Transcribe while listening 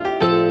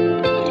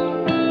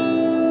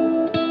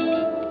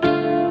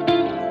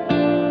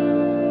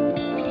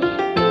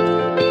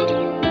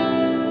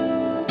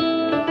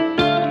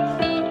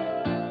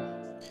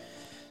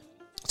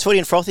It's Footy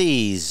and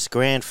Frothy's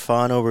grand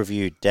final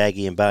review.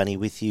 Daggy and Barney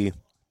with you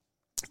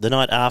the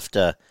night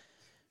after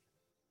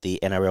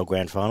the NRL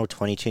Grand Final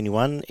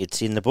 2021.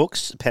 It's in the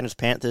books. Penrith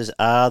Panthers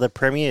are the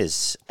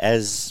premiers,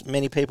 as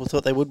many people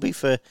thought they would be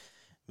for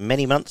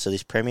many months of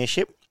this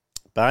premiership.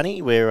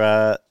 Barney,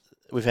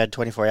 we've had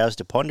 24 hours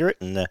to ponder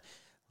it and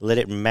let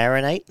it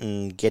marinate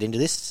and get into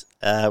this.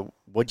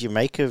 What do you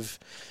make of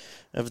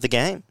the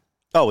game?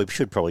 Oh, we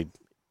should probably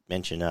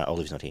mention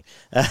Olive's not here.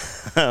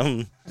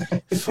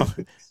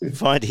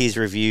 Find his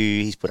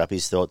review. He's put up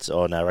his thoughts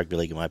on Rugby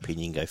League, in my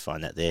opinion. Go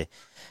find that there.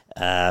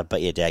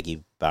 But yeah,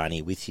 Daggy,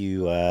 Barney with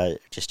you,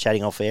 just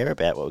chatting off air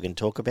about what we're going to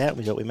talk about.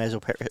 We thought we may as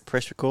well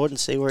press record and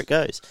see where it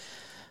goes.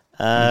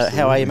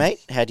 How are you,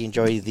 mate? How do you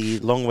enjoy the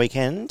long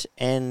weekend?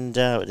 And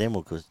then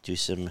we'll do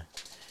some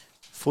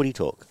footy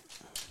talk.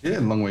 Yeah,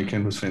 the long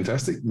weekend was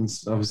fantastic.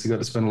 Obviously got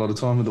to spend a lot of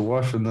time with the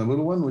wife and the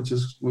little one, which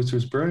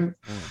was brilliant.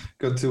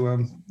 Got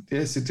to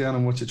sit down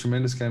and watch a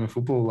tremendous game of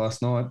football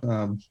last night.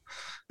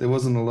 There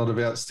wasn't a lot of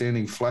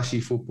outstanding, flashy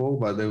football,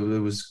 but there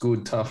was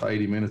good, tough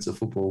 80 minutes of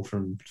football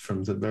from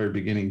the very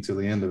beginning to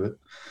the end of it.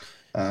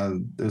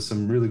 There was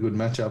some really good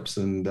matchups,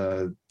 and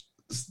there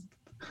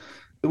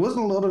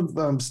wasn't a lot of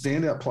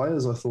standout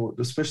players, I thought,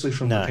 especially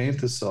from the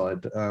Panthers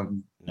side.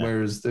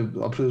 Whereas there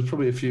was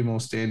probably a few more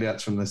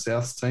standouts from the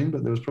Souths team,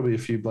 but there was probably a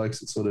few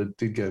blokes that sort of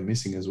did go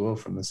missing as well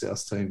from the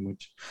Souths team,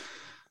 which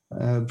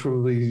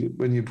probably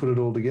when you put it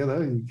all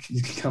together,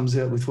 it comes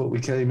out with what we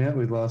came out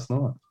with last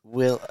night.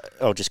 Well,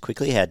 just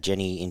quickly, how'd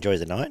Jenny enjoy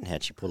the night and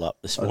how'd she pull up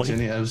this morning?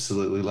 Jenny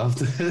absolutely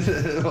loved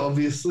it,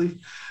 obviously.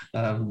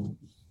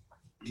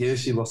 Yeah,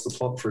 she lost the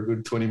plot for a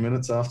good 20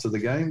 minutes after the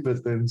game,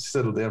 but then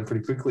settled down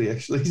pretty quickly,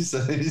 actually. So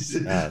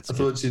I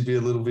thought she'd be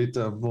a little bit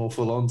more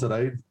full on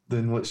today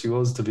than what she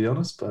was, to be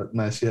honest. But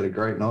no, she had a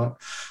great night.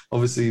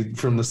 Obviously,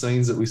 from the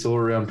scenes that we saw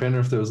around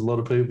Penrith, there was a lot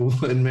of people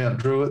in Mount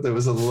Druitt. There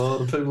was a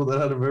lot of people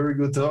that had a very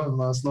good time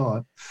last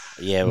night.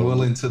 Yeah,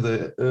 well into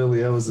the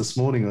early hours this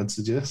morning, I'd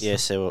suggest. Yeah,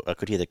 so I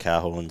could hear the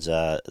car horns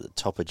at the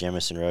top of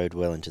Jamison Road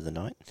well into the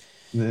night.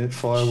 Yeah,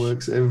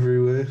 fireworks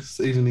everywhere,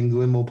 even in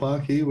Glenmore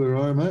Park here where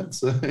I'm at.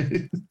 So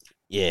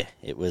yeah,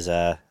 it was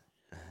the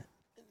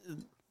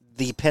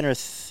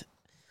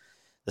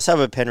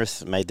suburb of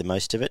Penrith made the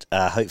most of it.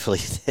 Hopefully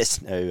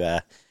there's no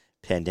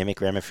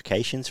pandemic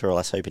ramifications for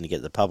us hoping to get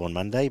to the pub on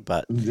Monday,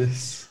 but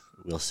yes,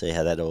 we'll see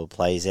how that all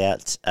plays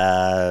out.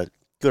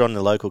 Good on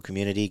the local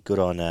community, good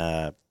on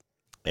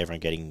everyone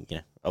getting,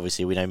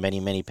 obviously we know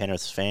many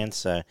Penrith fans,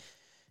 so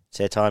it's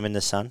their time in the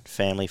sun,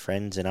 family,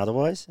 friends and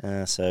otherwise.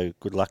 So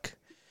good luck.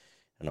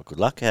 Not good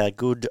luck.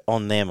 Good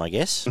on them, I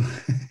guess.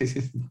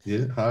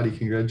 Yeah, Hardy,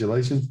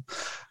 congratulations.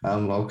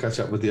 I'll catch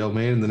up with the old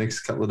man in the next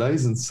couple of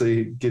days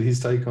and get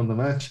his take on the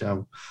match. I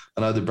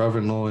know the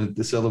brother-in-law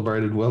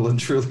celebrated well and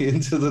truly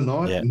into the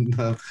night, and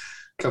a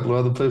couple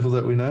of other people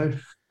that we know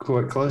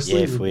quite closely.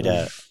 Yeah, if we'd,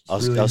 I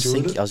was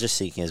just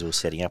thinking as we were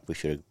setting up, we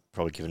should have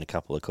probably given a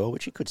couple a call,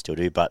 which you could still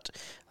do, but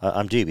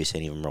I'm dubious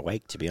any of them are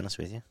awake, to be honest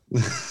with you.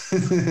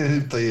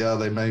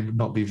 They may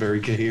not be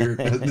very coherent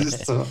at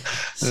this time,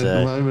 at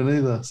the moment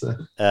either.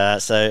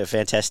 So a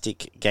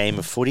fantastic game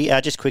of footy.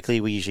 Just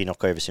quickly, we usually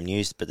knock over some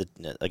news, but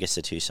I guess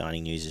the two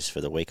signing news is for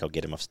the week. I'll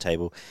get them off the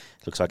table.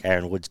 It looks like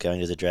Aaron Wood's going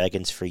to the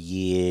Dragons for a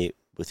year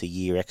with a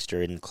year extra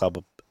in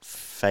club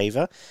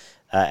favour.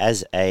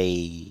 As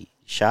a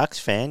Sharks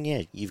fan,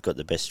 yeah, you've got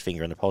the best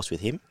finger on the pulse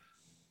with him.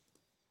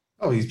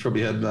 Oh, he's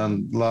probably had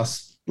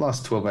last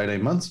 12,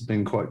 18 months have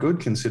been quite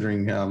good,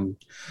 considering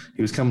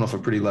he was coming off a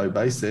pretty low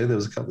base there. There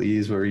was a couple of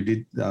years where he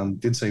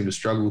did seem to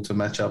struggle to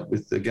match up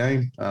with the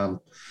game.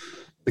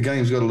 The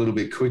game's got a little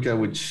bit quicker,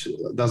 which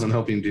doesn't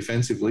help him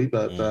defensively.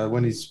 But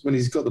when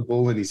he's got the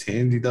ball in his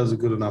hand, he does a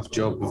good enough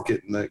job of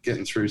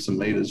getting through some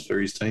metres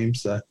for his team.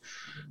 So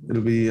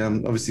it'll be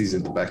obviously he's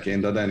at the back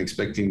end. I don't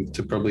expect him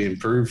to probably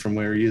improve from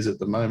where he is at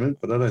the moment,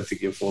 but I don't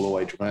think he'll fall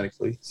away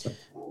dramatically. So.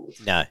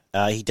 No,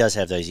 he does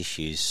have those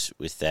issues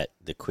with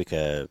the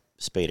quicker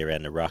speed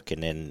around the ruck,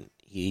 and then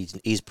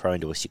he's prone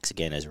to a six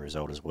again as a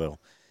result as well.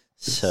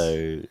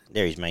 So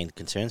they're his main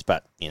concerns.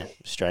 But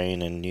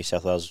Australian and New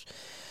South Wales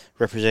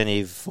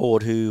representative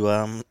Ford,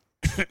 who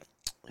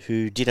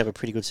did have a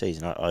pretty good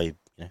season. I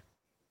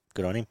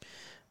good on him.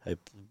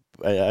 Hope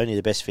only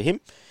the best for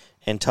him.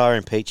 And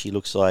Tyrone Peachey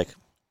looks like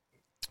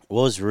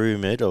was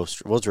rumoured or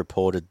was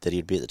reported that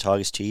he'd be at the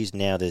Tigers 2 years.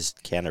 Now there's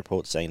counter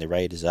reports saying the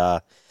Raiders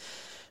are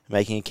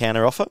making a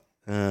counter offer.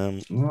 I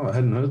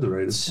hadn't heard the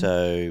Raiders.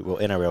 So,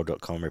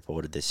 NRL.com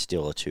reported there's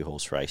still a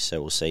 2-horse race, so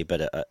we'll see.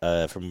 But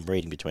from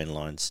reading between the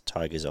lines,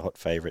 Tigers are hot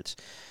favourites.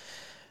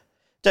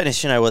 Don't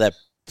necessarily know what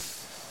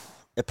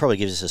it probably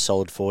gives us a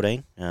solid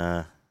 14,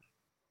 and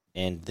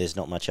there's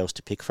not much else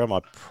to pick from.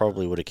 I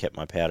probably would have kept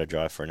my powder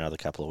dry for another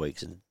couple of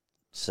weeks and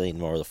seen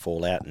more of the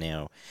fallout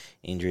now.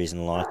 Injuries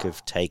and the like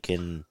have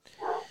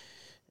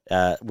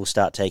will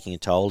start taking a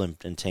toll,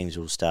 and teams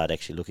will start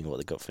actually looking at what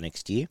they've got for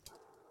next year.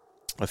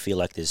 I feel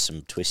like there's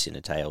some twists in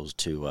the tails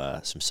to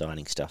some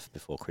signing stuff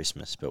before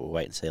Christmas, but we'll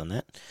wait and see on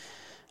that.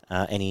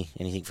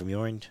 Anything from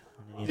your end?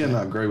 Yeah, no,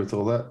 I agree with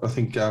all that. I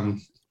think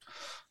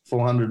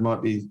 400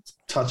 might be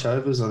touch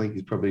overs. I think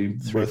he's probably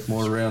worth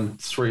more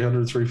around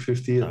 300,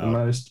 350 at the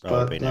most.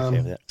 But be okay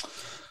with that.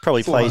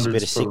 Probably plays a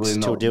bit of six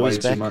till Dewey's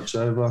back. Too much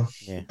over.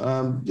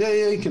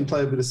 Yeah. He can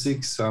play a bit of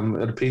six.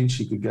 At a pinch,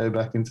 he could go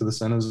back into the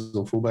centres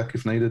or fullback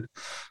if needed.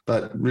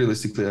 But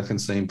realistically, I can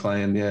see him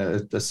playing,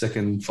 a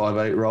second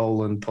 5'8"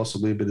 role and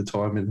possibly a bit of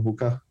time in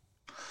hooker.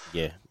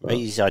 Yeah,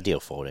 he's ideal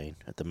 14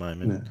 at the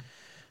moment.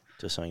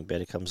 Until something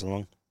better comes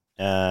along.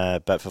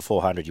 But for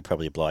 400, you're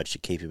probably obliged to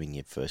keep him in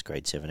your first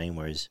grade 17,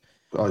 whereas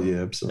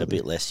absolutely. A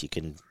bit less,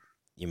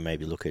 you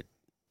maybe look at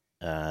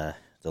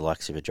the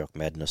likes of a Jock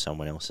Madden or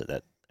someone else at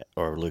that,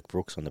 or Luke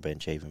Brooks on the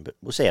bench even. But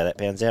we'll see how that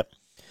pans out.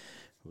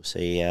 We'll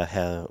see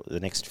how the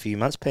next few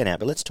months pan out.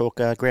 But let's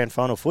talk grand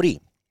final footy.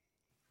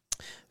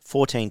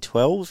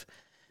 14-12,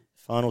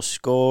 final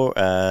score.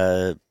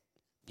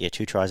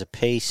 2 tries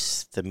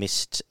apiece. The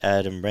missed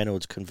Adam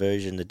Reynolds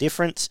conversion, the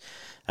difference.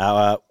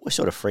 We're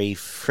sort of free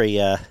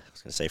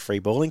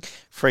balling,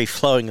 free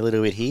flowing a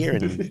little bit here,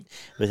 and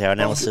with our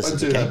analysis. I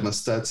do have my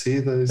stats here,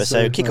 though.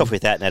 So kick off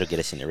with that, and that'll get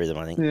us into rhythm,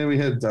 I think. Yeah, we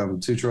had 2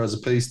 tries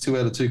apiece, 2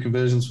 out of 2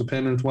 conversions for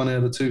Penrith, 1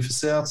 out of 2 for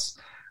Souths,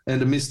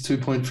 and a missed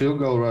 2-point field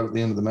goal right at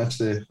the end of the match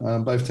there.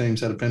 Both teams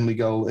had a penalty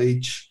goal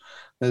each.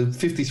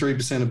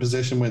 53% of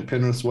possession went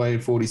Penrith's way,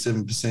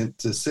 47%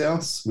 to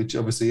Souths, which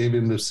obviously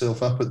evened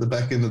itself up at the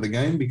back end of the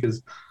game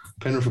because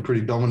Penrith were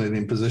pretty dominant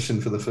in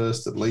possession for the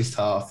first at least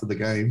half of the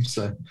game.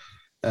 So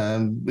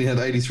we had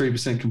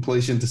 83%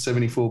 completion to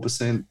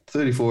 74%,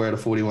 34 out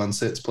of 41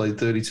 sets played,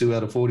 32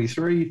 out of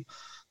 43,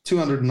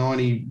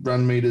 290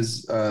 run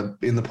metres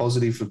in the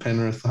positive for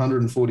Penrith,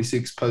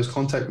 146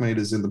 post-contact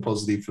metres in the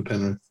positive for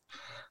Penrith.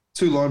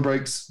 2 line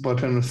breaks by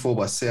Penrith, 4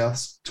 by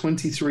Souths,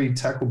 23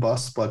 tackle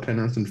busts by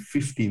Penrith and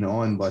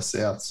 59 by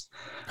Souths.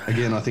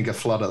 Again, I think a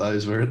flood of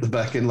those were at the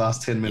back end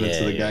last 10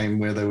 minutes of the game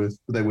where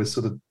they were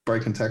sort of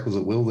breaking tackles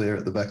at will there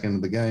at the back end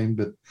of the game.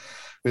 But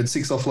we had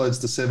 6 offloads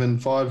to 7,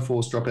 5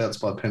 forced dropouts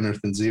by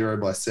Penrith and 0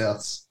 by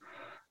Souths.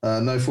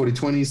 No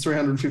 40-20s,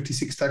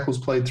 356 tackles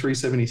played,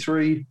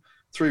 373,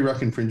 3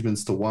 ruck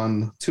infringements to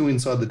 1, 2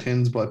 inside the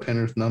 10s by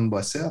Penrith, none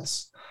by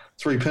Souths,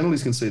 3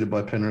 penalties conceded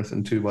by Penrith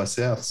and 2 by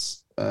Souths.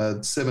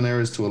 7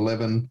 errors to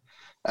 11.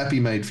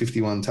 Appy made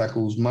 51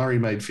 tackles. Murray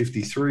made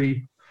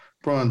 53.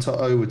 Brian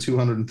To'o with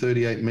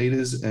 238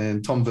 metres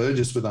and Tom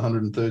Burgess with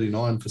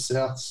 139 for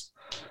Souths.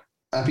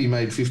 Appy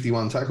made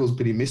 51 tackles,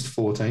 but he missed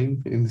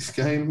 14 in this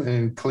game,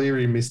 and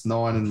Cleary missed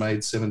 9 and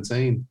made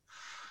 17.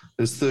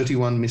 There's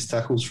 31 missed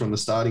tackles from the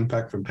starting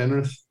pack from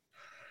Penrith.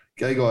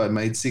 Gagai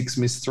made 6,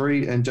 missed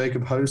 3, and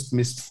Jacob Host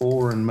missed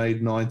 4 and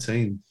made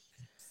 19.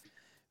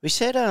 We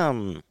said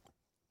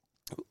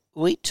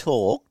we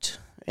talked...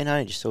 And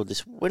I just thought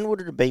this, when would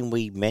it have been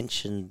we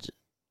mentioned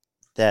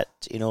that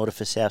in order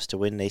for Souths to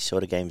win these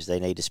sort of games, they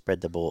need to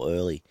spread the ball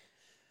early?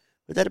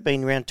 Would that have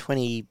been around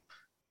 20?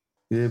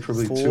 Yeah,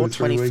 probably 2 or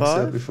 3 weeks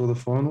out before the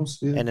finals.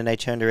 Yeah. And then they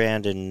turned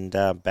around and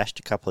bashed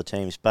a couple of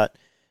teams. But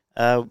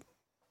the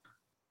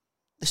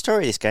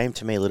story of this game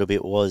to me a little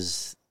bit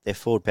was their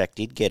forward pack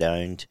did get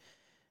owned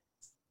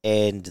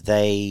and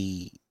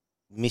they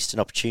missed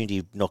an opportunity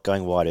of not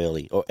going wide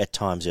early or at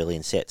times early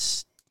in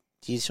sets.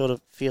 Do you sort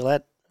of feel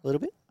that a little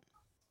bit?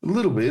 A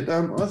little bit.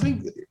 I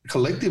think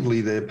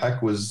collectively their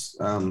pack was,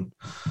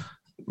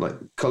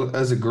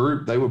 as a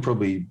group, they were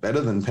probably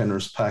better than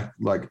Penrith's pack,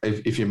 like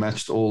if you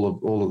matched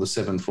all of the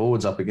 7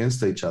 forwards up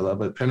against each other.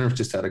 But Penrith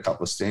just had a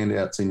couple of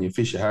standouts in your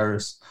Fisher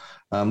Harris.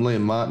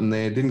 Liam Martin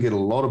there didn't get a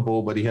lot of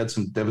ball, but he had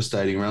some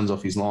devastating runs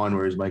off his line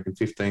where he was making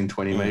 15,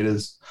 20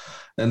 metres.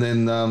 And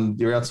then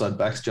your outside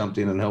backs jumped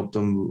in and helped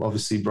them.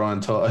 Obviously, Brian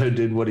To'o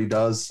did what he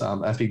does.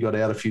 Affy got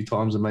out a few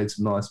times and made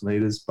some nice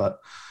metres, but...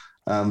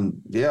 I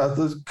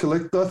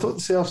thought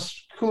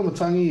Souths,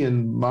 Kulamattangi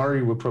and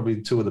Murray were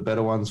probably 2 of the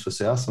better ones for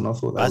Souths, and I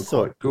thought they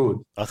were quite good.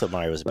 I thought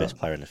Murray was the best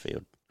player in the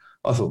field.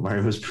 I thought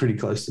Murray was pretty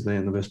close to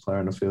being the best player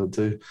in the field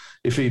too.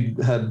 If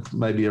he'd had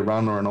maybe a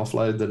run or an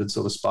offload that had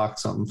sort of sparked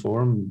something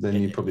for him,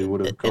 then you probably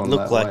would have gone that way. It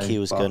looked like he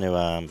was going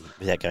to,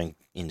 without going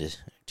into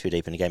too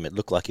deep in the game, it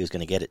looked like he was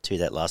going to get it to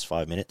that last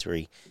 5 minutes where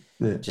he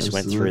just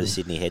went through the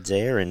Sydney heads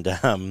there. And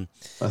I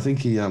think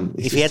he...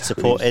 if he had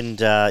support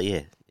and,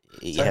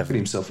 put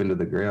himself into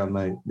the ground,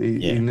 mate.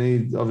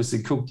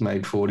 Obviously Cook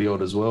made 40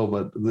 odd as well,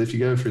 but if you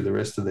go through the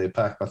rest of their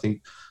pack, I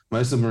think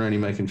most of them are only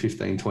making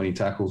 15, 20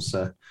 tackles.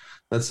 So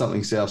that's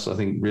something Souths, I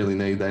think, really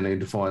need. They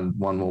need to find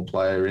one more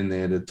player in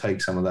there to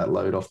take some of that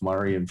load off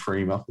Murray and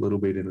free him up a little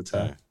bit in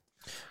attack.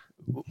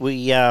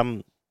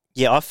 I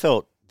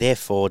felt their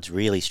forwards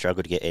really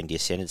struggled to get end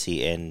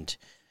ascendancy, and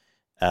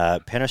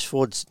Penrith's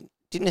forwards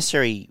weren't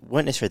necessarily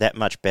that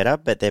much better,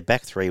 but their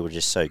back 3 were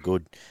just so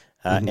good.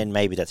 And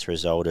maybe that's a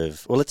result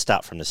of... Well, let's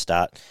start from the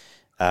start.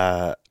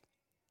 If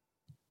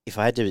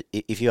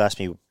you ask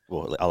me,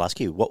 well, I'll ask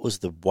you, what was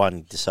the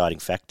one deciding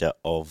factor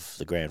of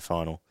the grand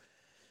final,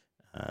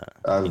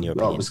 in your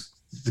opinion? It was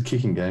the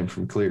kicking game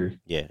from Cleary.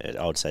 Yeah,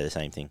 I would say the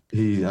same thing.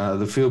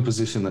 The field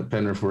position that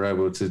Penrith were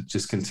able to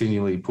just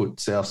continually put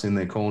Souths in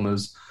their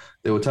corners.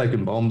 They were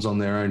taking bombs on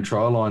their own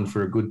try line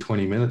for a good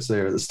 20 minutes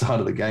there at the start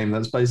of the game.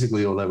 That's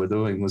basically all they were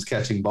doing, was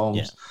catching bombs.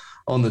 Yeah.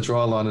 on the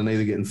try line and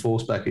either getting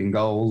forced back in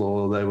goal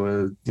or they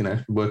were,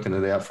 working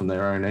it out from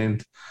their own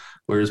end.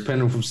 Whereas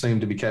Penrith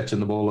seemed to be catching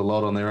the ball a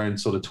lot on their own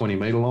sort of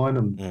 20-metre line.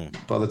 And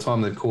by the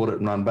time they'd caught it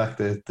and run back,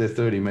 they're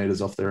 30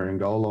 metres off their own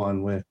goal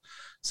line, where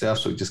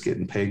Souths were just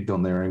getting pegged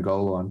on their own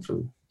goal line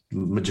for the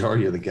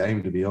majority of the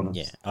game, to be honest.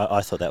 Yeah,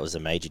 I thought that was a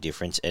major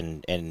difference.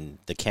 And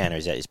the counter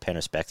is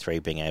Penrith's back three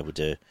being able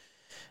to,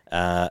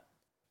 and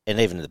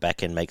even at the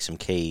back end, make some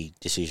key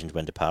decisions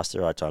when to pass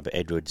the right time. But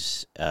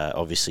Edwards,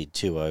 obviously,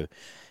 2-0,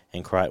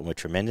 and Crichton were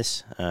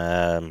tremendous.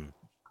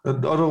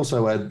 I'd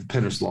also add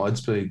Penrith's line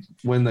speed.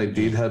 When they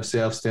did have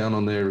Souths down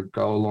on their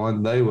goal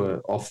line, they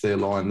were off their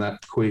line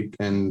that quick,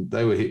 and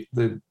they were hit.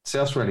 The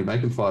Souths were only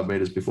making 5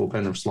 metres before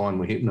Penrith's line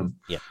were hitting them.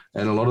 Yeah,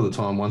 and a lot of the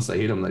time, once they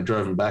hit them, they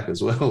drove them back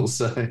as well.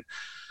 So,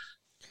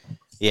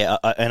 yeah,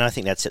 and I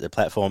think that set the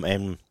platform.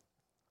 And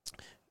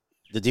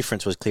the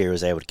difference was Cleary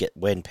was able to get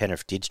when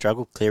Penrith did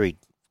struggle. Cleary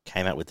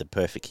came out with the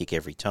perfect kick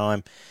every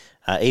time.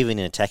 Even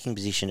in attacking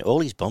position, all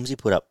his bombs he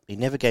put up, he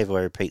never gave away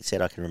a repeat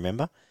set. I can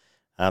remember.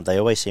 They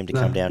always seem to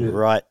come down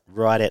right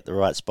at the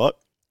right spot,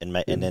 and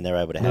then they're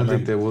able to hammer. I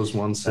think there was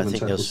one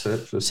 7-tackle set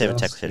for 7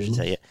 tackle set, I should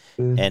say, yeah.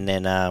 And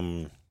then I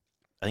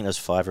think there was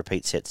 5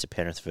 repeat sets to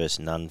Penrith versus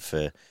none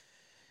for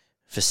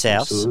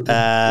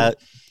Souths.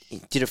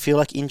 Did it feel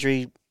like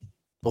injury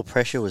or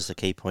pressure was the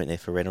key point there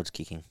for Reynolds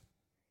kicking?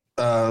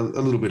 A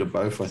little bit of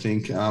both, I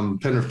think.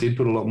 Penrith did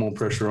put a lot more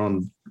pressure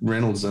on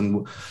Reynolds,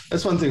 and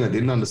that's one thing I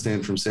didn't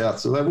understand from South.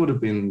 So I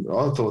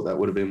thought that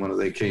would have been one of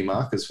their key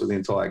markers for the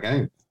entire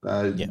game.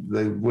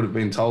 They would have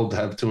been told to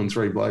have 2 and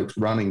 3 blokes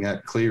running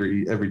at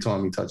Cleary every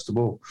time he touched the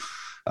ball.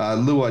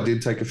 Luai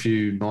did take a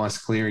few nice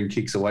clearing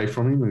kicks away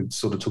from him and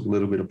sort of took a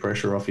little bit of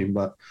pressure off him,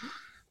 but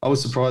I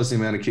was surprised the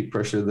amount of kick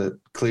pressure that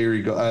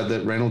Cleary got,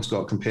 that Reynolds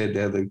got compared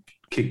to the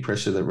kick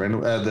pressure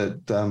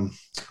that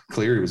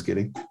Cleary was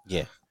getting.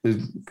 Yeah.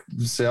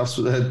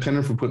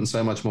 Penrith were putting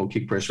so much more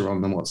kick pressure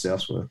on than what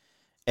Souths were.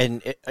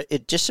 And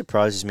it just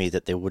surprises me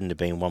that there wouldn't have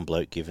been one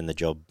bloke given the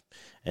job.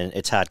 And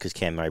it's hard because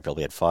Cam Murray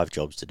probably had 5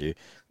 jobs to do.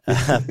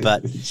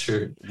 But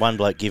True. One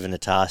bloke given the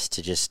task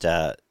to just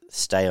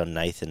stay on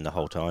Nathan the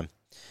whole time.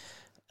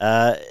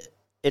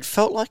 It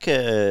felt like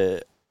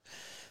a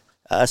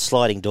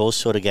sliding doors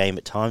sort of game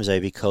at times, though,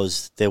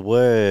 because there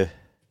were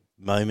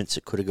moments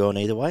that could have gone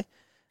either way.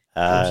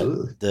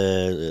 Absolutely.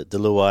 The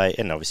Luai,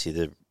 and obviously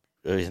it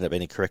ended up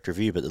being a correct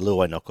review, but the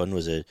Luai knock-on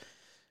was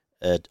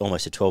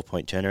almost a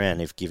 12-point turnaround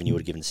if you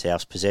would have given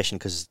Souths possession,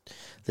 because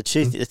the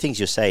things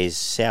you'll say is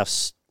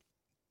Souths,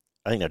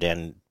 I think they're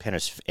down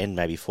Penrith's end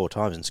maybe 4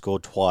 times and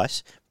scored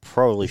twice.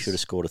 Probably should have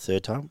scored a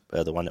third time,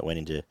 the one that went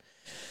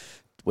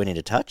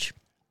into touch.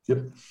 Yep.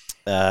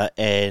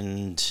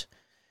 And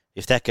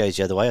if that goes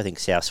the other way, I think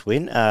Souths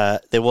win.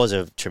 There was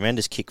a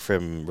tremendous kick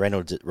from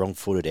Reynolds at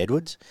wrong-footed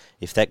Edwards.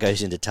 If that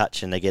goes into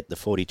touch and they get the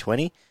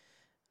 40-20,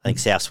 I think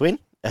Souths win.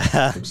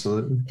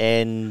 Absolutely.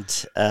 And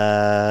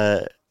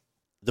the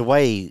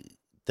way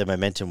the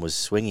momentum was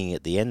swinging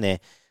at the end there,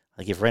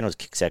 like if Reynolds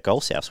kicks that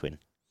goal, Souths win.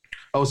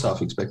 I was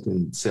half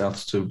expecting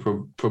Souths to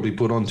probably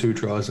put on 2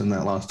 tries in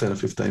that last 10 or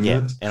 15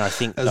 minutes. And I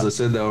think, as I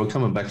said, they were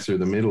coming back through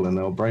the middle and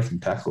they were breaking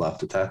tackle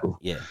after tackle.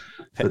 Yeah.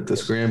 But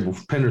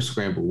the Penrith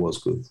scramble was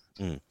good.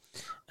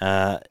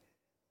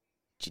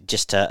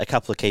 Just a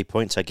couple of key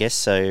points, I guess.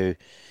 So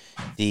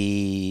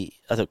I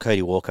thought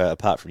Cody Walker,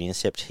 apart from the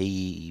intercept,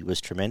 he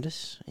was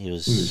tremendous. He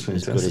was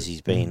as good as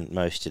he's been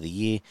most of the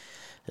year.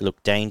 It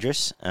looked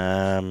dangerous.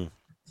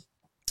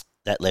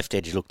 That left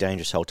edge looked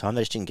dangerous the whole time.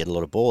 They just didn't get a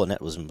lot of ball, and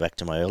that was back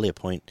to my earlier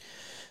point,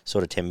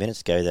 sort of 10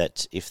 minutes ago,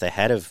 that if they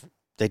had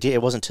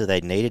it wasn't until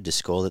they needed to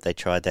score that they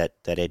tried that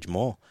edge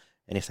more.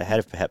 And if they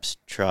had perhaps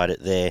tried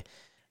it there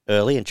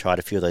early and tried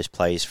a few of those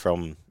plays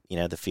from,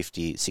 the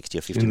 60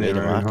 or 50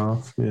 metre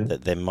mark,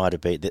 that there might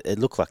have been, it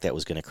looked like that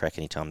was going to crack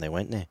any time they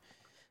went there.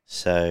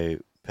 So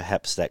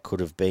perhaps that could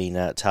have been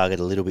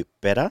targeted a little bit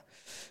better.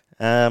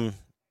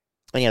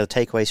 Any other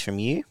takeaways from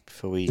you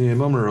before we? Yeah,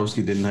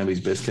 Momirovski didn't have his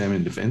best game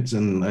in defence,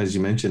 and as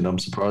you mentioned, I'm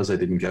surprised they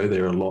didn't go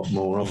there a lot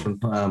more often.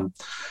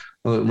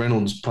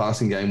 Reynolds'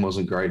 passing game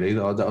wasn't great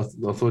either.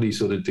 I thought he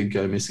sort of did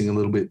go missing a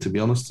little bit, to be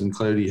honest, and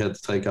Cody had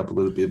to take up a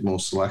little bit more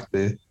slack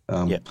there.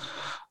 I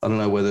don't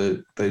know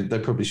whether they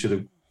probably should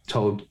have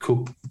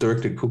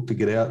directed Cook to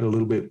get out a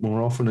little bit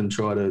more often and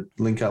try to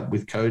link up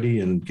with Cody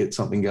and get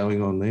something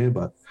going on there,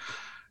 but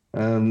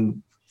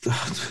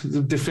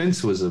the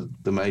defence was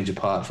the major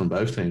part from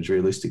both teams,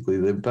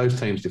 realistically. Both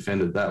teams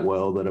defended that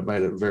well that it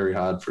made it very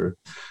hard for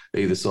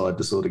either side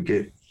to sort of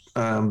get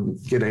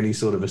any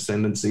sort of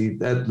ascendancy.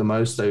 At the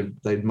most,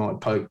 they might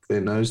poke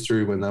their nose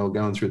through when they were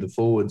going through the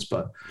forwards,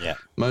 but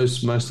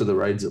most of the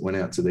raids that went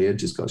out to the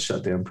edges got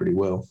shut down pretty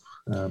well.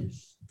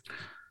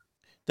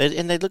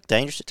 They looked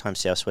dangerous at times,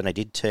 South, when they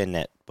did turn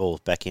that ball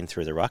back in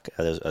through the ruck.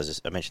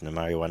 As I mentioned the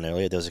Murray one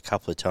earlier, there was a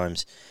couple of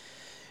times.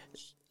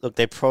 Look,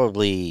 they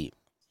probably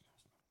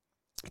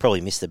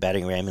missed the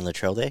batting ram in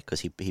Latrell there because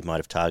he might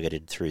have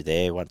targeted through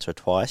there once or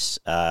twice.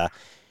 I'll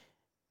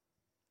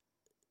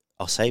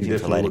save him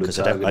for later because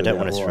I don't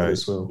want to throw.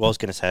 Well. Well, I was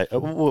going to say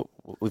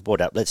we've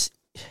brought up.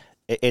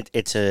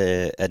 It's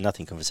a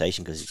nothing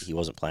conversation because he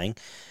wasn't playing.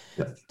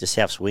 Yeah. Does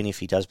Souths win if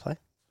he does play?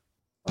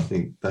 I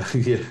think I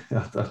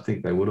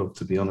think they would have,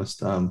 to be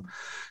honest.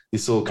 You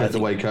saw the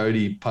way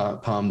Cody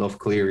palmed off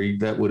Cleary.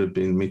 That would have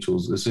been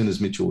Mitchell's. As soon as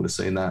Mitchell would have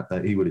seen that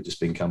he would have just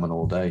been coming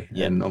all day.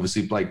 Yep. And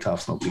obviously Blake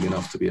Tuff's not big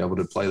enough to be able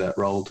to play that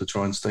role to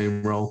try and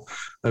steamroll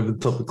over the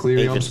top of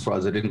Cleary. I'm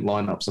surprised they didn't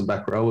line up some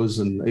back rowers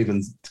and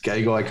even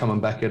Gay Guy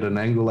coming back at an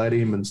angle at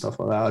him and stuff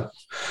like that.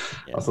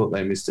 Yep. I thought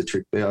they missed a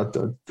trick there. I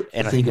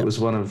think it was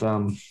one of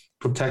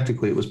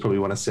tactically, it was probably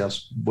one of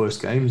South's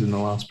worst games in the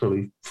last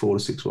probably 4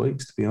 to 6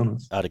 weeks, to be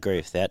honest. I'd agree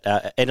with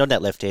that. And on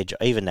that left edge,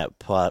 even that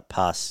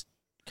pass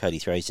Cody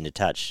throws into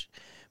touch,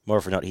 more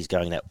often than not, he's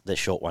going that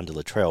short one to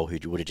Latrell, who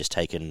would have just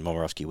taken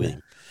Momorowski with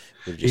him.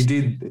 He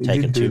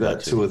did do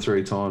that 2 or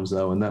 3 times,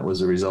 though, and that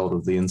was a result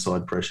of the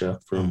inside pressure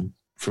from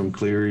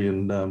Cleary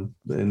and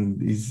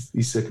his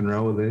second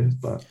rower there.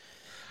 But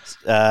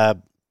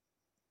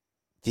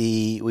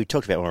we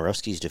talked about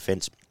Momorowski's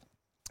defence.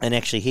 And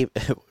actually,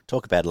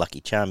 talk about lucky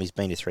charm. He's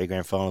been to 3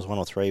 grand finals, 1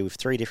 or 3 with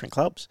 3 different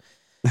clubs: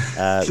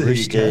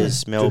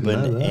 Roosters,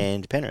 Melbourne,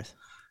 and Penrith.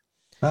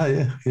 Oh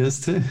yeah, he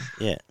has too.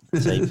 Yeah,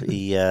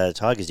 so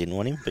Tigers didn't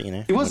want him, but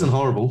he wasn't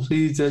horrible.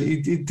 He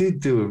did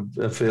do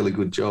a fairly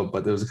good job,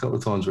 but there was a couple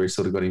of times where he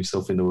sort of got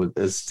himself into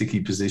a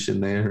sticky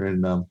position there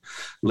and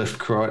left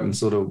Crichton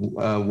sort of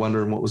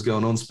wondering what was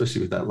going on,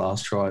 especially with that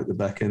last try at the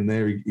back end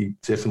there. He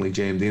definitely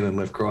jammed in and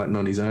left Crichton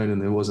on his own,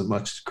 and there wasn't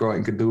much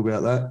Crichton could do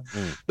about that.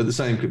 But the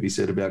same could be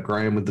said about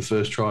Graham with the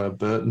first try of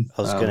Burton.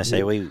 I was going to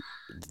say,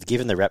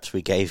 given the raps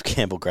we gave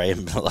Campbell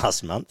Graham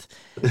last month,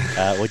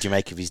 what do you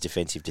make of his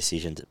defensive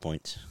decisions at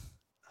points?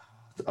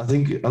 I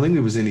think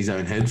it was in his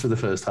own head for the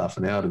first half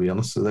an hour, to be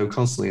honest. So they were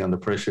constantly under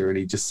pressure, and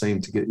he just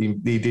seemed to get.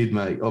 He did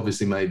made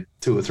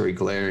 2 or 3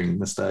 glaring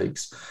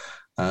mistakes.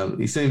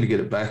 He seemed to get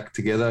it back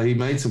together. He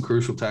made some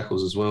crucial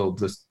tackles as well,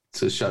 just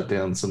to shut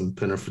down some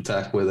Penrith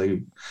attack where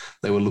they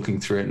were looking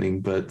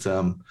threatening. But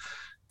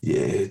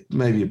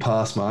maybe a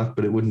pass mark,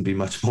 but it wouldn't be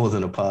much more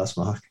than a pass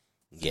mark.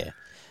 Yeah.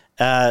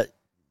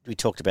 We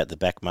talked about the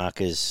back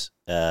markers.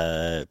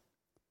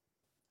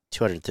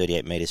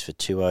 238 metres for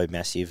 2-0,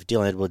 massive.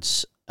 Dylan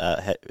Edwards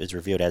is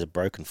revealed as a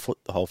broken foot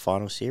the whole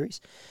final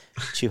series.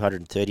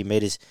 230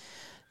 metres.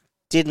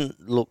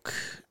 Didn't look...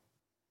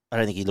 I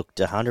don't think he looked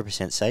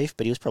 100% safe,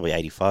 but he was probably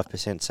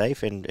 85%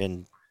 safe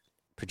and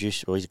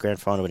produced... Well, he's a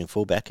grand final winning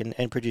fullback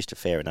and produced a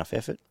fair enough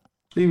effort.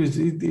 He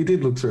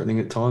did look threatening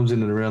at times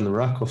in and around the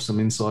ruck off some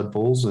inside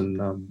balls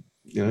and,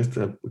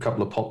 a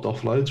couple of popped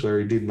offloads where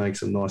he did make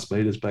some nice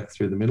metres back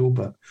through the middle,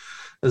 but...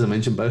 As I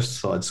mentioned, both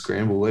sides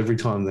scramble. Every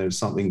time there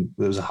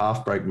was a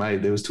half break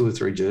made, there was 2 or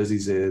 3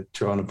 jerseys there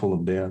trying to pull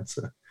them down.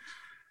 So,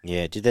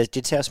 yeah,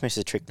 did South miss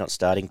the trick not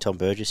starting Tom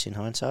Burgess in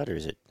hindsight, or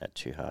is it that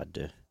too hard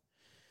to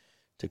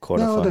quantify?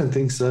 No, I don't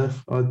think so.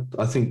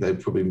 I think they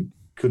probably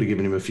could have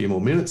given him a few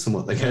more minutes than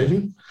what they gave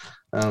him.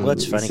 Well,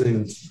 that's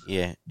funny.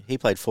 Yeah, he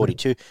played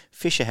 42.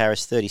 Fisher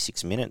Harris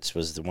 36 minutes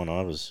was the one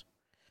I was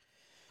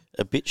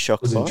a bit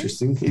shocked by. It was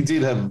interesting. He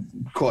did have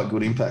quite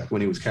good impact when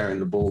he was carrying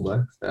the ball,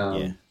 though.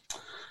 Yeah.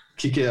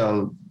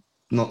 Kikau,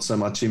 not so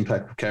much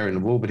impact carrying the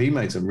ball, but he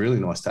made some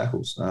really nice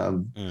tackles.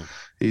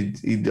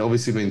 He'd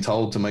obviously been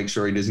told to make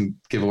sure he doesn't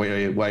give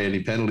away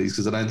any penalties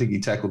because I don't think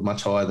he tackled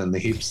much higher than the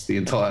hips the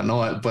entire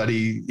night, but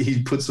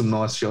he put some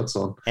nice shots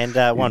on. And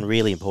one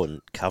really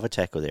important cover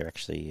tackle there,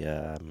 actually.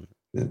 Yeah,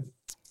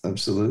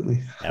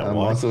 absolutely.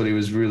 I thought he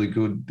was really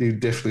good. He'd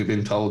definitely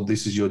been told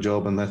this is your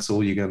job and that's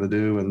all you're going to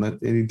do, and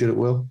he did it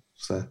well.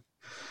 So...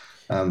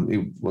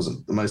 he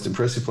wasn't the most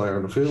impressive player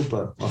on the field,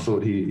 but I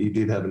thought he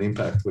did have an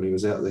impact when he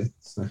was out there.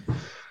 So.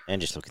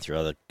 And just looking through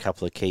other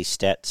couple of key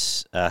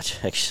stats,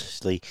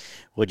 actually,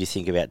 what do you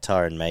think about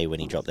Tyron May when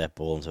he dropped that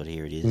ball and thought,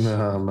 here it is?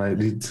 No,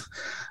 mate.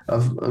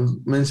 I've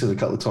mentioned a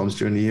couple of times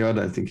during the year, I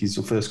don't think he's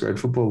a first-grade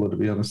footballer, to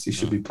be honest. He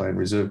should be playing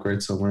reserve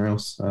grade somewhere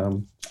else.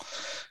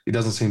 He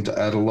doesn't seem to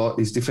add a lot.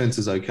 His defence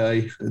is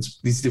okay.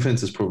 His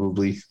defence is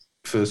probably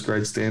first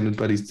grade standard,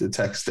 but his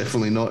attack's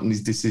definitely not, and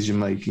his decision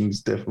making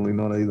is definitely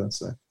not either.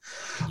 So,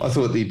 I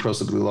thought he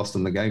possibly lost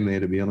in the game there,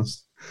 to be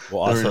honest.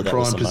 Well, I thought that was the moment. They're in a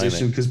prime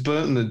position because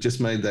Burton had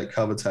just made that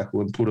cover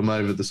tackle and put him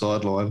over the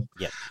sideline,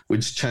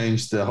 which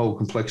changed the whole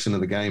complexion of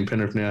the game.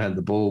 Penrith now had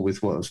the ball with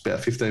it was about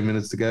 15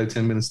 minutes to go,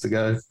 10 minutes to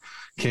go,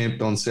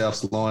 camped on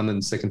South's line,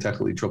 and second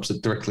tackle he drops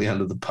it directly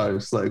under the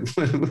post. Like,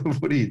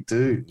 what do you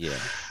do? Yeah.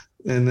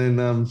 And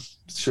then,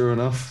 sure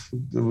enough,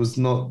 it was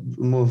not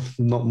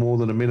more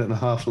than a minute and a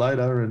half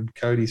later, and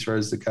Cody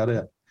throws the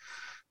cutout.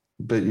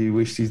 But you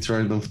wished he'd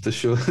thrown them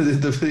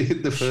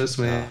the first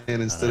man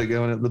instead of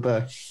going at the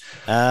back.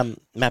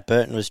 Matt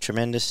Burton was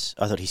tremendous.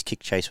 I thought his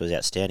kick chase was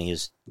outstanding.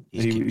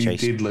 He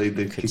did lead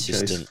the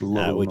consistent, kick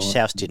chase, which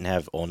South didn't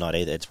have all night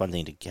either. It's one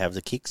thing to have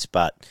the kicks,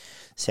 but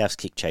South's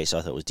kick chase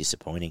I thought was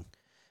disappointing.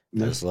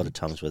 There was a lot of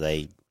times where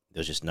there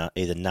was just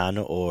either none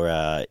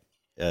or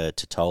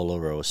Totola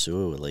or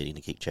Osua were leading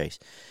the kick chase.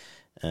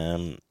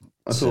 I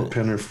thought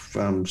Penrith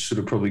should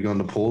have probably gone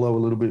to Paulo a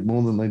little bit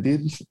more than they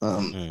did.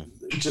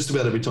 Just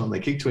about every time they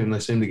kicked to him, they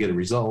seemed to get a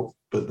result,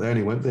 but they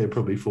only went there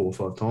probably 4 or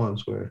 5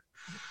 times, where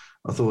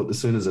I thought as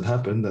soon as it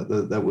happened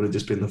that would have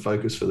just been the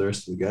focus for the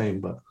rest of the game.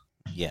 But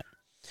yeah.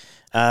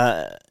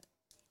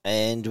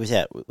 And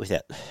without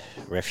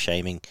ref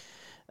shaming,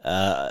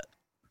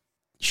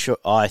 sure,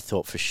 I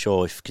thought for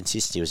sure if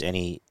consistency was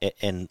any,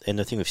 and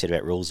the thing we've said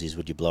about rules is,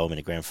 would you blow them in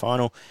a grand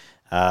final?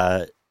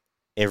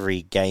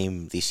 Every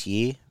game this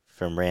year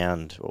from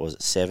round,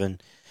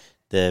 7,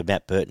 the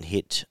Matt Burton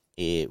hit,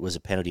 it was a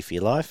penalty for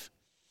your life,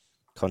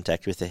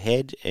 contact with the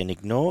head and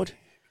ignored.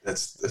 That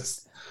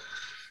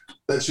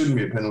shouldn't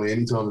be a penalty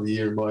any time of the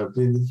year, in my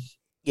opinion.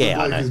 Yeah,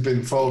 the bloke has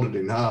been folded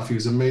in half. He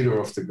was a metre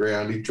off the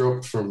ground. He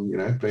dropped from,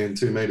 being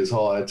 2 metres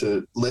high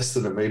to less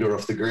than a metre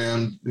off the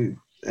ground.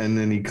 And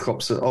then he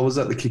cops was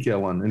that the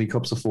kick-out one? And he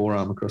cops a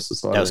forearm across the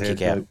side of the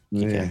head.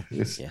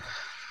 Kick-out.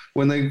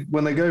 When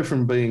they go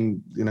from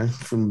being,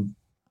 from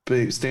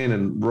being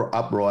standing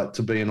upright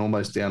to being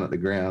almost down at the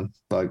ground,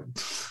 like...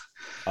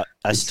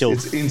 it's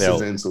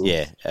incidental.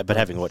 Yeah, but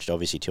having watched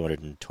obviously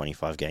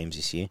 225 games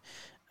this year,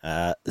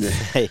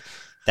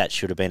 that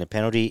should have been a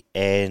penalty.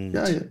 And...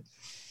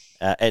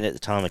 and at the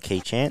time, a key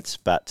chance.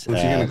 But if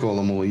you're going to call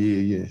them all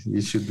year,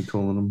 you should be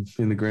calling them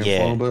in the grand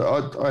final.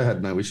 But I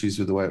had no issues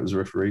with the way it was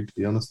refereed, to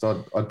be honest.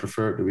 I'd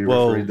prefer it to be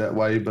refereed that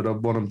way, but I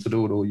want them to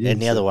do it all year. And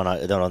the other one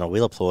I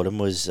will applaud him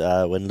was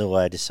when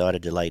Luai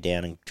decided to lay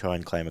down and try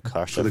and claim a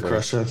crusher. For the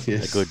crusher,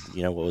 yes. A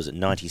good,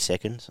 90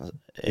 seconds.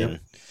 And,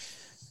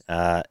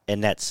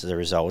 and that's the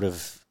result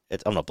of,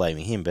 I'm not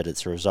blaming him, but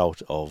it's a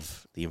result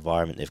of the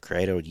environment they've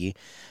created all year.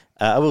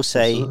 I will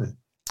say... Absolutely.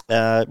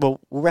 We'll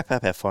wrap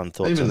up our fun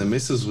thoughts. Even the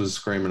missus was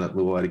screaming at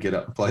Luai to get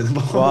up and play the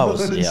ball. Well, I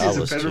was a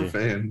Penrith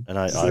fan. And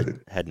I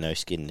had no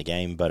skin in the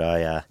game, but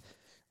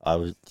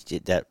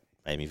that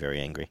made me very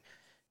angry.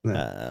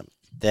 Yeah.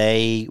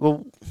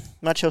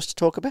 Much else to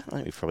talk about? I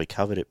think we've probably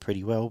covered it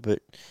pretty well, but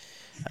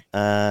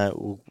I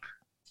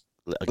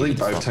think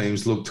both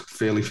teams looked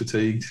fairly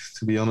fatigued,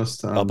 to be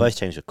honest. Both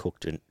teams were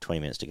cooked in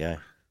 20 minutes to go.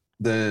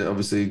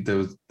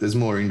 There's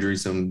more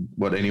injuries than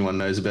what anyone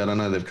knows about. I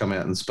know they've come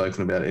out and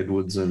spoken about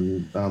Edwards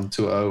and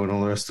Tuo and all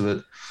the rest of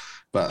it,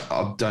 but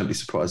I don't be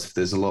surprised if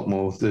there's a lot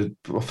more.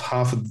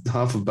 Half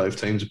of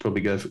both teams would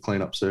probably go for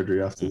clean-up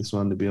surgery after this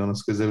one, to be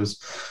honest, because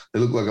they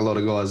looked like a lot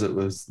of guys that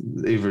was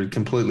either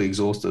completely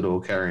exhausted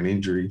or carrying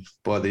injury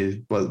by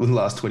the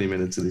last 20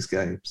 minutes of this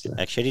game. So.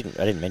 Actually,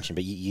 I didn't mention,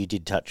 but you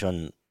did touch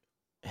on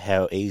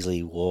how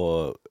easily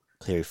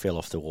Cleary fell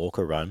off the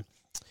Walker run.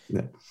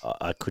 Yeah.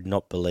 I could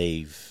not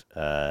believe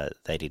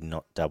they did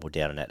not double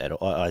down on that at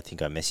all. I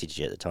think I messaged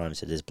you at the time and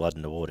said there's blood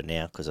in the water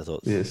now, because I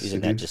thought,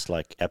 isn't that just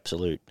like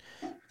absolute?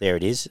 There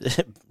it is.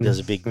 There's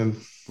a big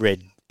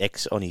red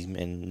X on him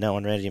and no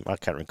one ran him. I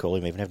can't recall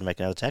him even having to make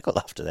another tackle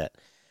after that.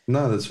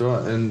 No, that's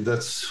right. And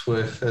that's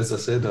where, as I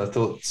said, I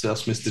thought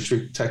South missed the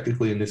trick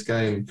tactically in this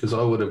game, because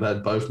I would have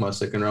had both my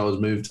second rowers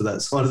move to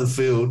that side of the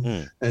field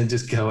and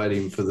just go at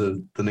him for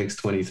the next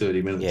 20,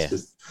 30 minutes. Yeah.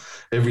 Just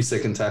every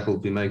second tackle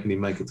would be making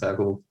him make a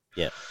tackle.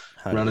 Yeah.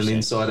 100%. Running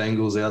inside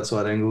angles,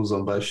 outside angles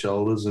on both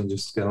shoulders and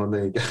just going,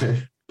 there you go.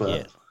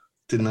 But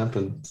didn't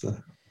happen. So.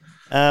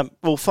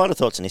 Final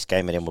thoughts on this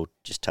game, and then we'll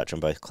just touch on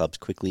both clubs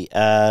quickly.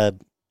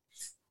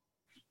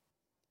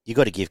 You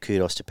got to give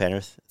kudos to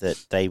Penrith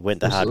that they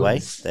went the hard way.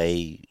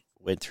 They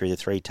went through the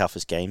 3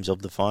 toughest games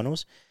of the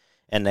finals,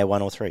 and they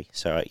won all 3.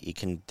 So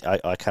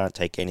I can't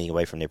take anything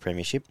away from their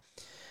premiership.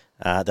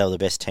 They were the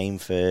best team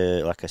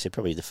for, like I said,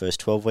 probably the first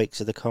 12 weeks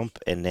of the comp,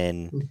 and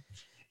then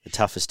the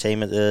toughest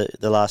team at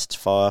the last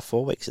 4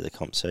 weeks of the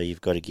comp. So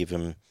you've got to give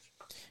them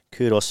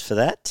kudos for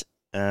that.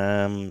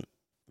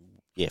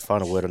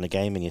 Final word on the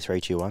game and your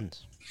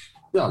 3-2-1s.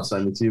 Yeah, I'm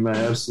saying it to you, mate.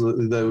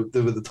 Absolutely.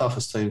 They were the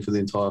toughest team for the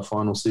entire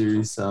final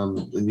series.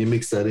 And you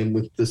mix that in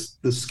with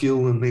the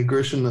skill and the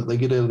aggression that they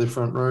get out of their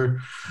front row.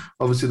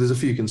 Obviously, there's a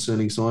few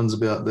concerning signs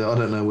about that. I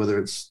don't know whether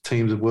it's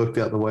teams have worked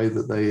out the way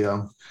that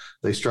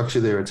they structure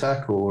their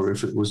attack, or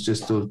if it was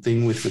just a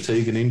thing with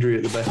fatigue and injury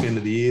at the back end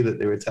of the year that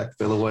their attack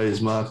fell away as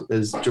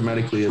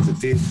dramatically as it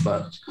did.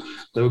 But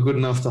they were good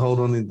enough to hold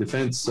on in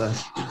defence. So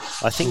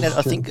I think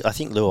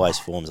Luai's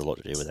form's a lot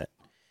to do with that.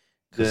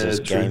 Because there's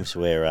games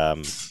where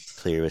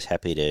Cleary was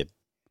happy to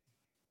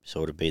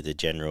sort of be the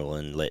general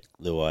and let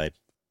Luai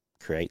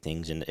create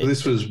things. And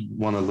this was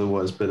one of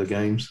Luai's better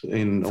games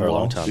in a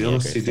long time. To be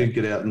honest, he did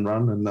get out and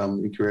run,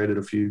 and he created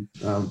a few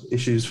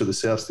issues for the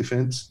South's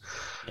defence.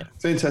 Yeah.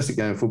 Fantastic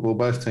game of football.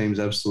 Both teams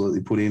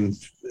absolutely put in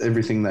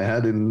everything they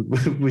had,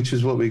 which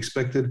is what we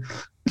expected.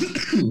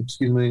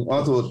 Excuse me.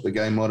 I thought the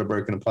game might have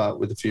broken apart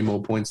with a few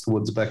more points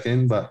towards the back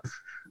end, but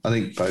I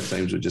think both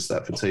teams were just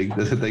that fatigued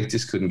that they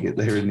just couldn't get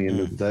there in the end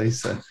of the day.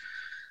 So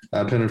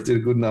Penrith did a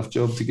good enough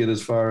job to get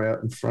as far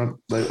out in front.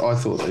 I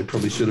thought they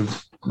probably should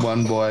have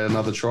won by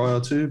another try or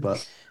two,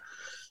 but...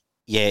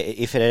 Yeah,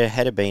 if it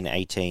had been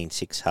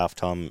 18-6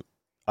 halftime,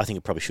 I think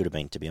it probably should have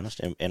been, to be honest.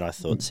 And I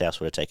thought South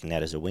would have taken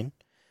that as a win,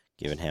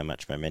 given how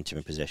much momentum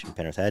and possession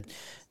Penrith had.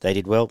 They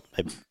did well.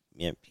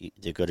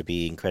 They've got to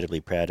be incredibly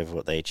proud of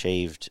what they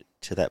achieved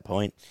to that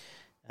point.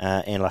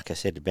 And like I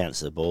said, a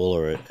bounce of the ball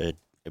or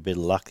a bit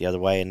of luck the other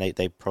way, and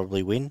they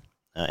probably win.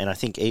 And I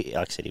think, like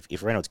I said,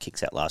 if Reynolds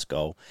kicks that last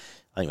goal,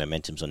 I think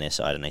momentum's on their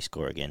side and they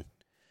score again.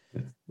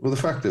 Well, the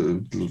fact that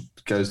it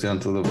goes down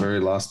to the very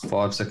last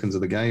 5 seconds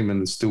of the game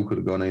and it still could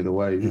have gone either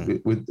way,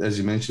 with, as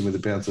you mentioned, with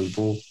the bounce of the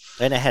ball.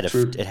 And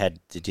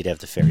it did have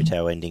the fairy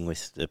tale ending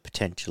with the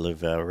potential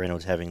of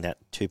Reynolds having that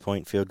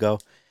 2-point field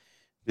goal.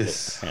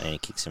 Yes. And he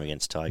kicks him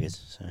against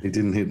Tigers. So. He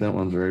didn't hit that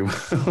one very well.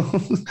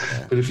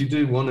 Yeah. But if you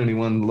do want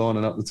anyone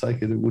lining up to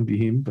take it, it would be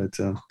him. But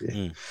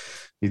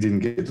he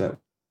didn't get that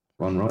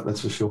one right, that's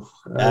for sure.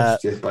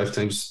 Both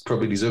teams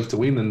probably deserve to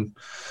win and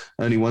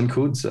only one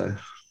could, so...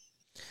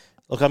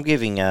 Look, I'm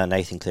giving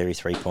Nathan Cleary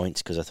 3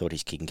 points because I thought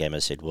his kicking game,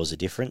 as I said, was a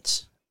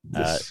difference.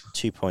 Yes.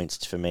 2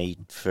 points for me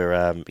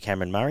for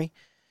Cameron Murray.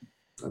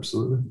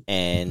 Absolutely.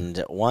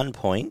 And 1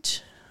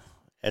 point,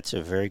 that's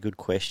a very good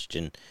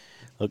question.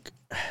 Look,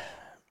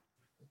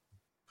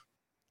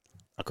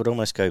 I could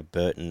almost go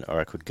Burton or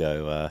I could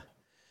go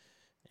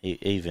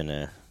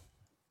even...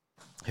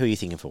 who are you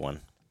thinking for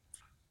one?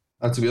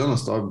 To be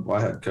honest, I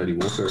had Cody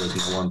Walker as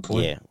my 1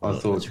 point. Yeah, I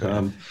thought,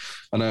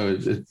 I know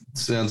it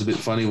sounds a bit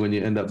funny when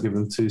you end up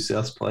giving two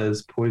South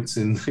players points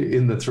in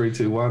the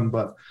 3-2-1,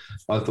 but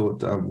I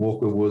thought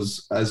Walker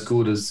was as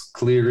good as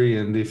Cleary,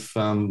 and if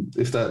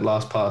that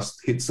last pass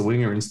hits the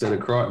winger instead of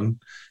Crichton,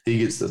 he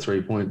gets the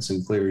 3 points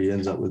and Cleary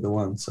ends up with the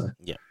one. So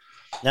yeah,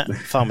 no,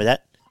 fine with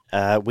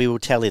that. We will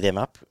tally them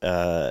up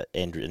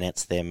and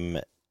announce them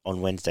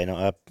on Wednesday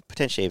night,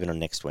 potentially even on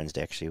next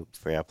Wednesday, actually,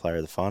 for our player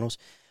of the finals.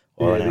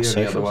 Or the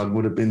only other one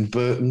would have been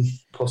Burton,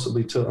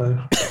 possibly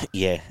Toto.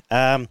 Yeah.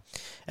 And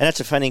that's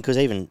a funny because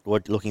even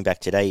looking back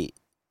today,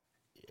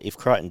 if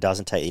Crichton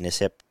doesn't take the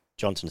intercept,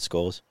 Johnson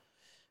scores.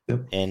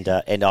 Yep. And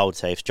I would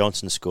say if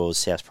Johnson scores,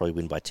 South probably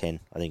win by 10.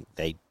 I think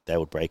they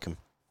would break them.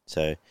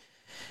 So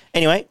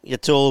anyway,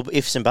 it's all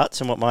ifs and buts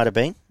and what might have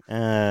been,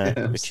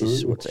 which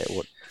is what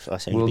I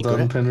seem to be good at. Well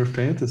done, Penrith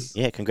Panthers.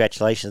 Yeah,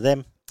 congratulations to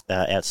them.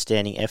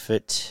 Outstanding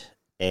effort.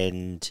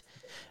 And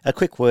a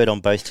quick word on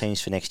both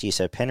teams for next year.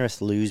 So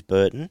Penrith lose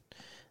Burton,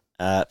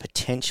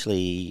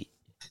 potentially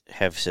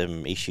have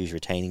some issues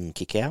retaining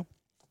Kikau,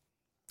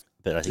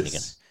 but I think they're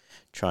going to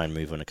try and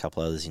move on a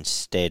couple others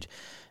instead.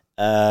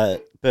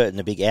 Burton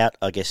a big out,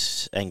 I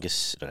guess.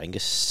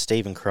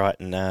 Stephen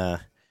Crichton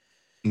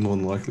more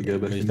than likely go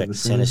back to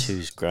Centres,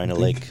 who's grown a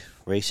leg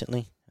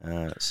recently.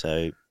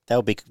 So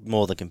they'll be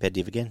more than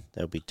competitive again.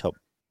 They'll be top.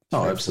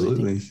 Oh,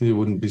 absolutely. You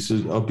wouldn't be.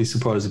 I'd be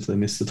surprised if they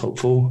missed the top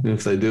four.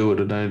 If they do,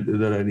 it'd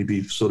only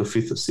be sort of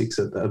fifth or sixth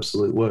at the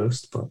absolute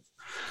worst. But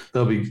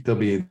they'll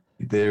be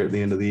there at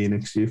the end of the year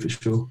next year for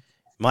sure.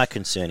 My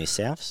concern is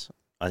Souths.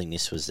 I think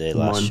this was their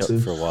last shot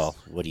for a while.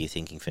 What are you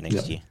thinking for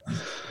next year?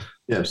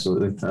 Yeah,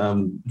 absolutely.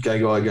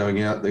 Gagai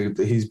going out,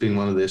 he's been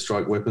one of their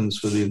strike weapons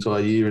for the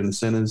entire year in the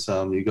centres.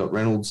 You got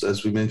Reynolds,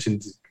 as we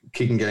mentioned.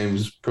 Kicking game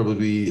was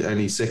probably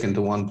only second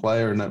to one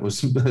player, and that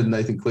was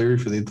Nathan Cleary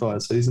for the entire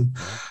season.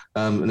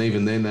 And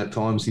even then, at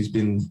times, he's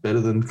been better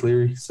than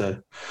Cleary. So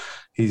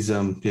he's,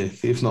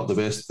 if not the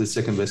best, the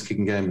second best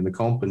kicking game in the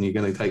comp, and you're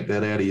going to take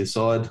that out of your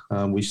side.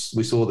 We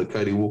saw that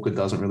Cody Walker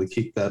doesn't really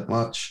kick that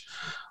much.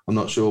 I'm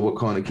not sure what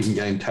kind of kicking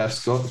game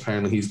Taft's got.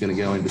 Apparently, he's going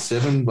to go into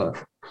 7,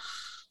 but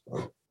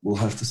we'll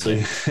have to see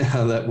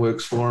how that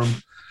works for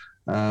him.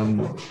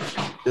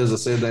 As I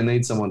said, they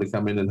need someone to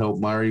come in and help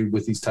Murray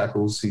with his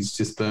tackles. He's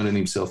just burning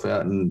himself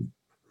out, and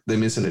they're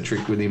missing a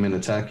trick with him in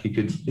attack. He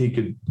could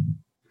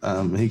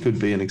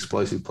be an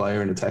explosive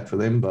player in attack for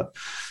them, but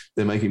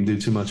they make him do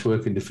too much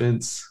work in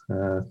defence.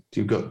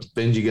 You've got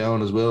Benji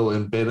going as well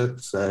and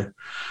Bennett. So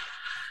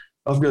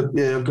I've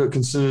got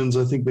concerns.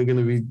 I think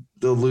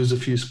they'll lose a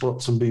few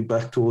spots and be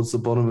back towards the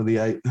bottom of the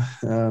 8.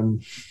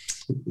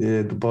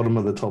 The bottom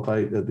of the top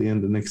 8 at the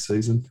end of next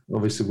season.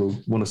 Obviously, we'll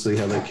want to see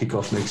how they kick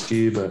off next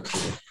year, but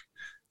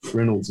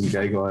Reynolds and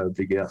Gagai are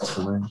big outs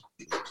for me.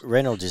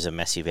 Reynolds is a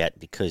massive out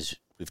because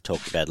we've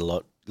talked about a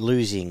lot.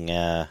 Losing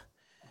that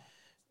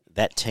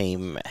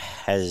team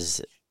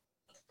has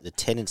the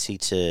tendency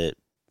to,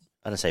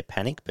 I don't say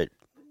panic, but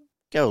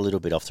go a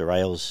little bit off the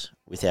rails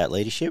without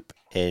leadership,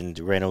 and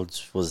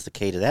Reynolds was the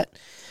key to that.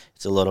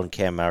 It's a lot on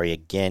Cam Murray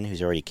again,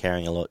 who's already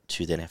carrying a lot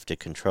to then have to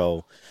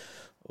control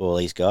all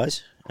these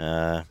guys.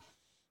 And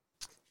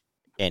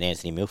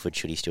Anthony Milford,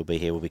 should he still be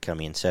here, will be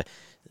coming in. So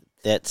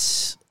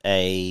that's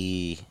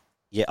I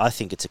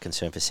think it's a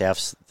concern for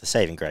Souths. The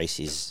saving grace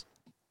is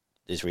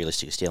there's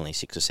realistically still only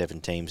 6 or 7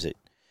 teams that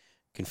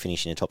can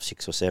finish in the top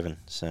 6 or 7.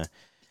 So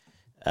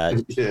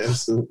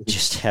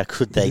just how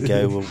good they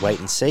go, we'll wait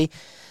and see.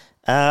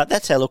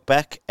 That's our look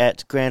back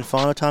at grand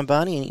final time,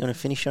 Barney. Anything you want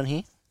to finish on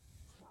here?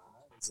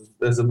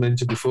 As I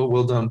mentioned before,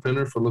 well done,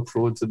 Penrith. I look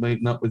forward to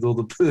meeting up with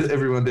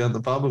everyone down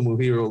the pub, and we'll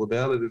hear all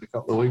about it in a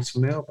couple of weeks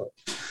from now. But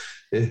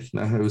it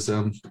was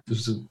a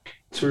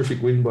terrific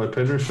win by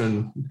Penrith,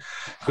 and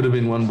could have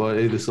been won by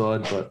either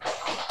side, but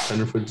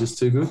Penrith were just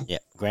too good. Yeah,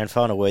 grand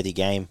final worthy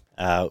game.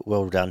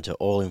 Well done to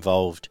all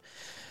involved.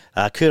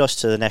 Kudos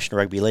to the National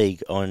Rugby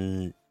League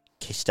on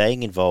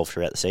staying involved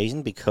throughout the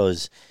season,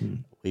 because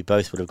we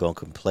both would have gone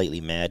completely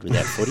mad with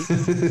that footy.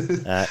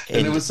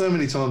 And there were so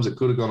many times it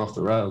could have gone off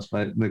the rails,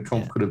 mate. The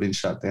comp could have been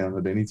shut down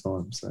at any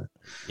time. So,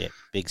 yeah,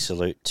 big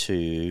salute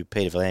to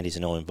Peter V'landys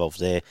and all involved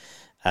there.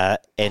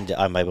 And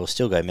I may well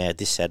still go mad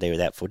this Saturday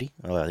without footy.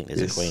 Well, I think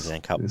there's a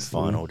Queensland Cup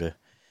final to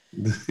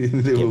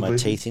get my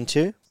teeth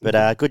into.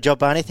 But good job,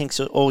 Barney. Thanks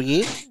all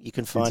year. You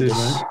can find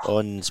us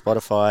on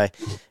Spotify,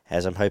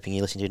 as I'm hoping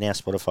you listen to now,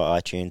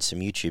 Spotify, iTunes, some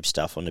YouTube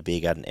stuff on the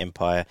Beer Garden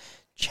Empire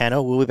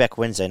channel. We'll be back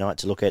Wednesday night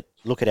to look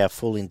at our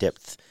full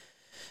in-depth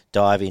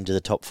dive into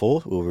the top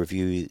four. We'll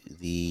review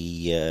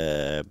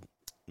the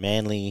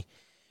Manly,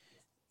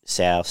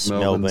 South,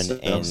 Melbourne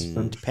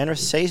and Penrith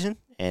season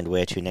and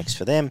where to next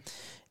for them.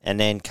 And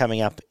then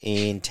coming up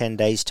in 10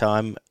 days'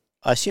 time,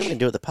 I assume we can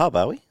do it at the pub,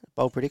 are we?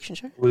 Bold prediction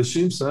show? We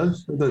assume so.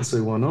 I don't see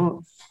why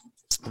not.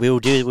 We'll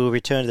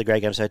return to the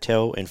Grey Gums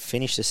Hotel and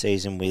finish the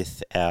season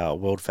with our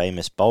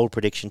world-famous bold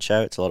prediction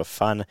show. It's a lot of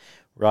fun.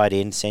 Write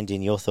in, send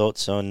in your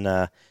thoughts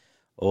on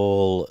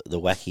all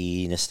the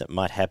wackiness that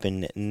might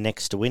happen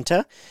next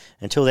winter.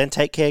 Until then,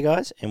 take care,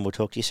 guys, and we'll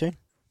talk to you soon.